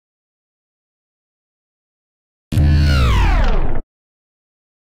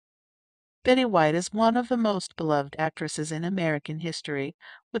Betty White is one of the most beloved actresses in American history,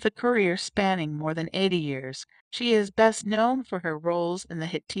 with a career spanning more than 80 years. She is best known for her roles in the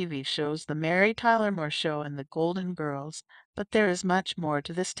hit TV shows The Mary Tyler Moore Show and The Golden Girls, but there is much more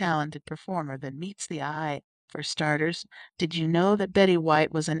to this talented performer than meets the eye. For starters, did you know that Betty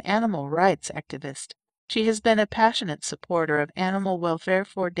White was an animal rights activist? She has been a passionate supporter of animal welfare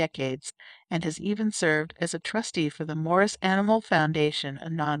for decades and has even served as a trustee for the Morris Animal Foundation, a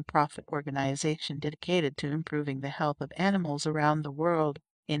nonprofit organization dedicated to improving the health of animals around the world.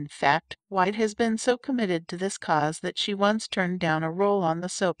 In fact, White has been so committed to this cause that she once turned down a role on the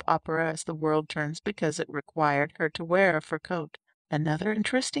soap opera As the World Turns because it required her to wear a fur coat. Another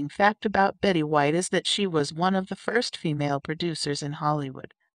interesting fact about Betty White is that she was one of the first female producers in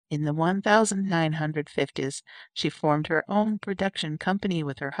Hollywood. In the 1950s, she formed her own production company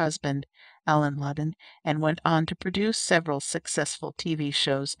with her husband, Alan Ludden, and went on to produce several successful TV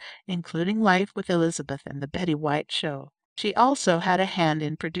shows, including Life with Elizabeth and The Betty White Show. She also had a hand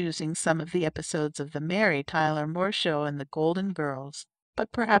in producing some of the episodes of The Mary Tyler Moore Show and The Golden Girls.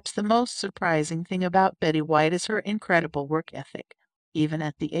 But perhaps the most surprising thing about Betty White is her incredible work ethic. Even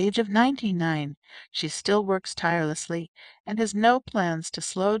at the age of 99, she still works tirelessly and has no plans to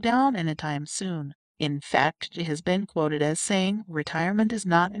slow down anytime soon. In fact, she has been quoted as saying, "Retirement is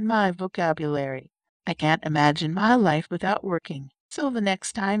not in my vocabulary. I can't imagine my life without working." So the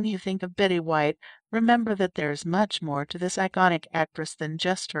next time you think of Betty White, remember that there is much more to this iconic actress than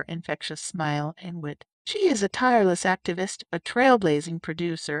just her infectious smile and wit. She is a tireless activist, a trailblazing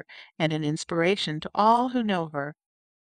producer, and an inspiration to all who know her.